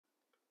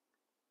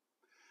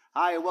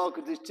Hi and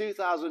welcome to this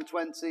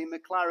 2020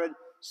 McLaren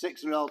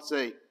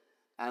 600LT.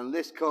 And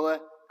this colour,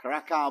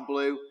 Curacao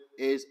Blue,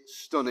 is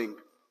stunning.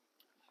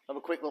 Have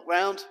a quick look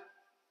round.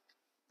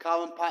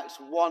 Carbon packs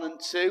 1 and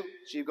 2,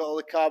 so you've got all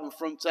the carbon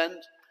front end,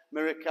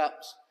 mirror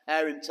caps,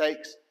 air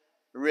intakes,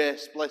 rear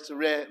splitter,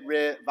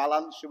 rear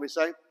valance, shall we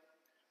say.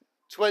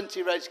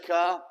 20 reg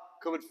car,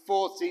 covered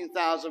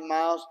 14,000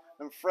 miles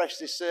and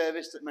freshly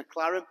serviced at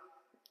McLaren.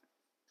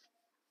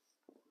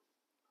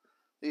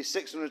 These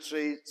 600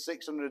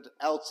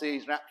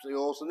 LTs are absolutely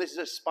awesome. This is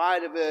a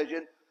spider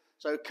version,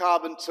 so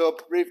carbon tub,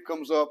 roof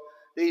comes up.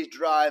 These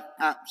drive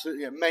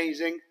absolutely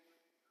amazing.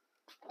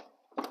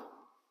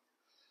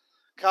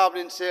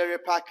 Carbon interior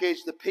package,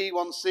 the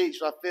P1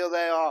 seats, I feel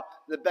they are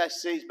the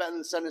best seats, better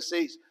than centre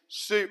seats.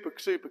 Super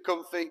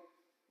comfy.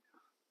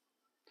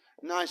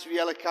 Nice with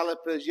yellow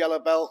calipers, yellow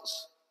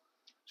belts.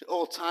 So it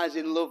all ties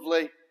in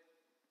lovely.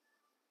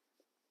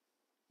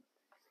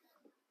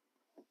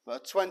 But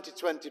a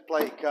 2020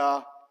 plate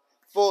car,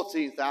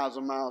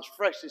 14,000 miles,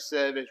 freshly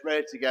serviced,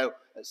 ready to go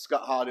at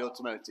Hardy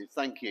Automotive.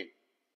 Thank you.